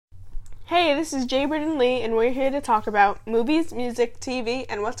Hey, this is Jaybird and Lee, and we're here to talk about movies, music, TV,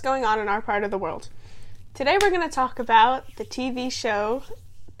 and what's going on in our part of the world. Today we're going to talk about the TV show,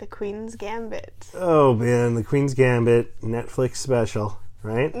 The Queen's Gambit. Oh, man, The Queen's Gambit Netflix special,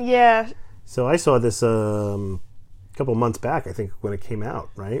 right? Yeah. So I saw this a couple months back, I think, when it came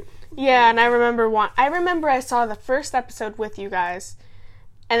out, right? Yeah, and I remember I saw the first episode with you guys,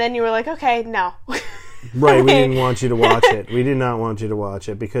 and then you were like, okay, no. Right, we didn't want you to watch it. We did not want you to watch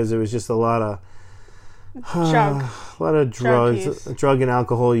it because it was just a lot of drug and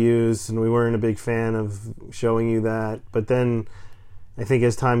alcohol use, and we weren't a big fan of showing you that. But then I think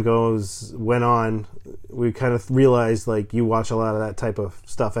as time went on, we kind of realized like you watch a lot of that type of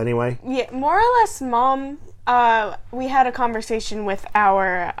stuff anyway. Yeah, more or less, Mom. We had a conversation with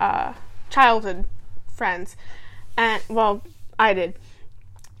our childhood friends, and well, I did.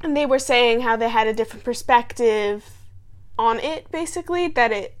 And they were saying how they had a different perspective on it, basically.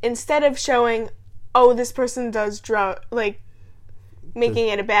 That it, instead of showing, oh, this person does making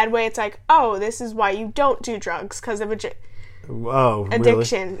it a bad way, it's like, oh, this is why you don't do drugs, because of addiction.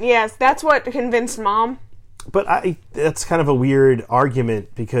 Really? Yes, that's what convinced Mom. But that's kind of a weird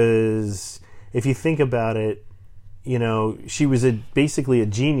argument, because if you think about it, you know, she was basically a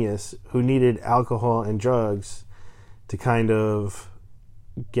genius who needed alcohol and drugs to kind of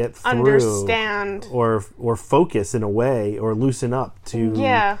get through, understand, or focus in a way, or loosen up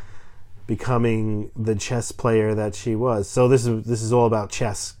to becoming the chess player that she was. So this is all about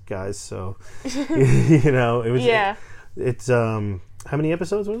chess, guys. So you know, it was. Yeah. It's how many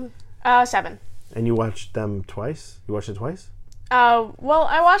episodes was it? 7. And you watched them twice? You watched it twice? Well,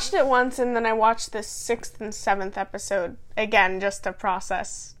 I watched it once, and then I watched the 6th and 7th episode again just to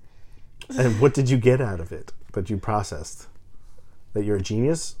process. And what did you get out of it that you processed? That you're a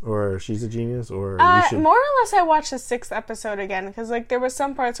genius, or she's a genius, or you should... More or less I watched the 6th episode again, because like there were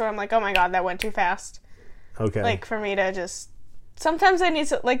some parts where I'm like, oh my god, that went too fast. Okay. Like for me to just... Sometimes I need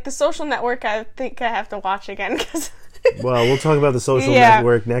to... Like The Social Network, I think I have to watch again, because... Well, we'll talk about The Social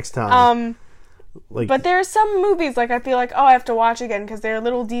Network next time. But there are some movies, like I feel like, oh, I have to watch again, because there are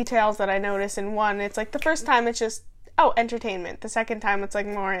little details that I notice in one. It's like the first time it's just, oh, entertainment. The second time it's like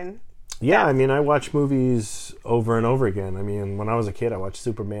more in... Yeah, I mean, I watch movies over and over again. I mean, when I was a kid, I watched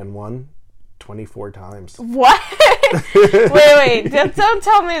Superman 1 24 times. What? wait, don't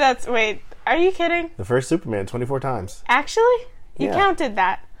tell me that's... Wait, are you kidding? The first Superman, 24 times. Actually? You counted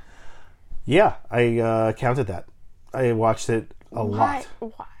that? Yeah, I counted that. I watched it a lot.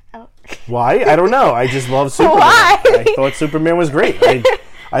 Why? Oh. Why? I don't know. I just love Superman. Why? I thought Superman was great.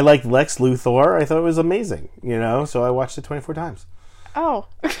 I liked Lex Luthor. I thought it was amazing, you know? So I watched it 24 times. Oh.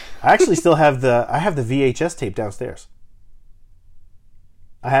 I actually still have the VHS tape downstairs.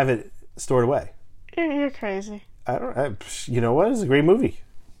 I have it stored away. You're crazy. You know what? It's a great movie.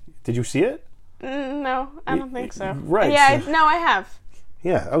 Did you see it? No, I don't think so. Right. Yeah, I have.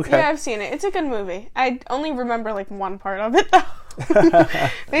 Yeah, okay. Yeah, I've seen it. It's a good movie. I only remember like one part of it though.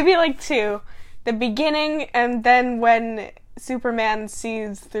 Maybe like 2. The beginning, and then when Superman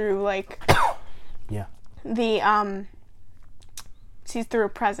sees through like sees through a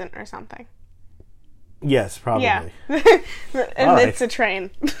present or something. Yes, probably. Yeah. And it's a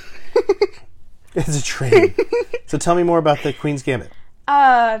train. It's a train. So tell me more about the Queen's Gambit.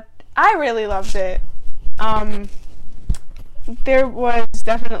 I really loved it. There was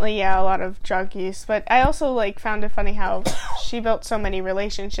definitely, a lot of drug use, but I also, found it funny how she built so many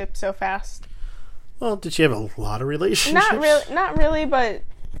relationships so fast. Well, did she have a lot of relationships? Not really, but,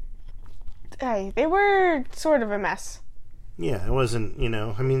 hey, they were sort of a mess. Yeah, it wasn't,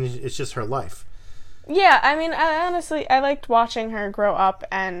 I mean, it's just her life. Yeah, I mean, I liked watching her grow up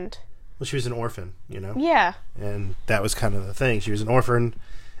and... Well, she was an orphan, Yeah. And that was kind of the thing. She was an orphan,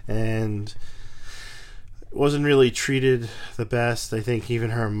 and... wasn't really treated the best. I think even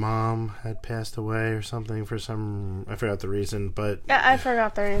her mom had passed away or something for some... I forgot the reason, but... Yeah, I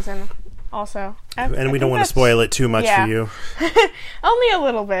forgot the reason also. And we don't want to spoil it too much for you. Only a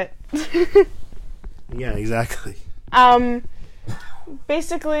little bit. Yeah, exactly.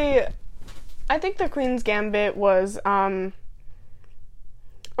 Basically, I think The Queen's Gambit was,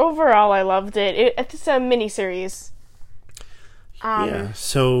 overall I loved it. It's a mini-series. Yeah,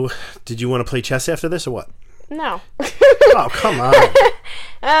 so did you want to play chess after this or what? No. Oh, come on.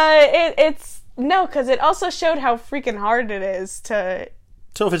 No, because it also showed how freaking hard it is to...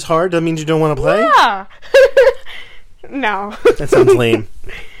 So if it's hard, that means you don't want to play? Yeah. No. That sounds lame.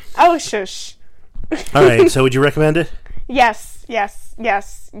 Oh, shush. All right, so would you recommend it? Yes.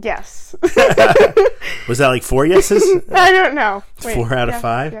 Was that like 4 yeses? I don't know. Wait, 4 out of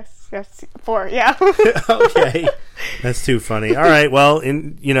 5? Yes, 4, yeah. Okay. That's too funny. All right, well,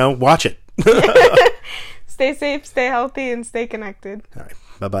 watch it. Stay safe, stay healthy, and stay connected. All right.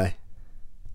 Bye-bye.